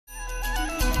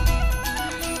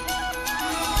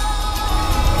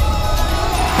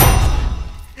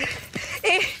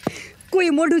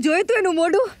તે મોઢું જોયું તું એનું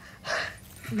મોઢું?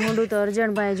 મોઢું તો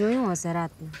અર્જણભાઈ જોયું હશે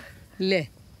રાતનું. લે,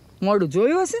 મોઢું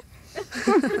જોયું હશે?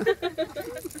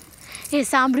 એ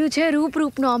સાંભળ્યું છે રૂપ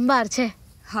રૂપનો અંબાર છે.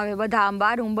 હવે બધા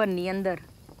અંબાર ઉંબરની અંદર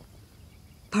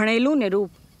ભણેલું ને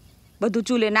રૂપ બધું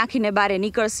ચૂલે નાખીને બારે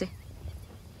નીકળશે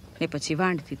ને પછી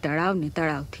વાંઢથી તળાવ ને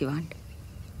તળાવથી વાંઢ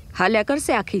હાલ્યા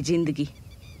કરશે આખી જિંદગી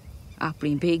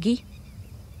આપણી ભેગી,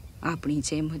 આપણી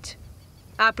જેમ જ.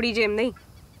 આપણી જેમ નહીં,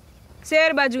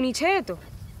 શહેર બાજુની છે તો.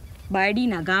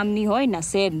 બાયડીના ગામની હોય ના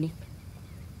શહેરની.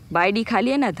 બાયડી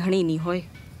ખાલી એના ધણીની હોય.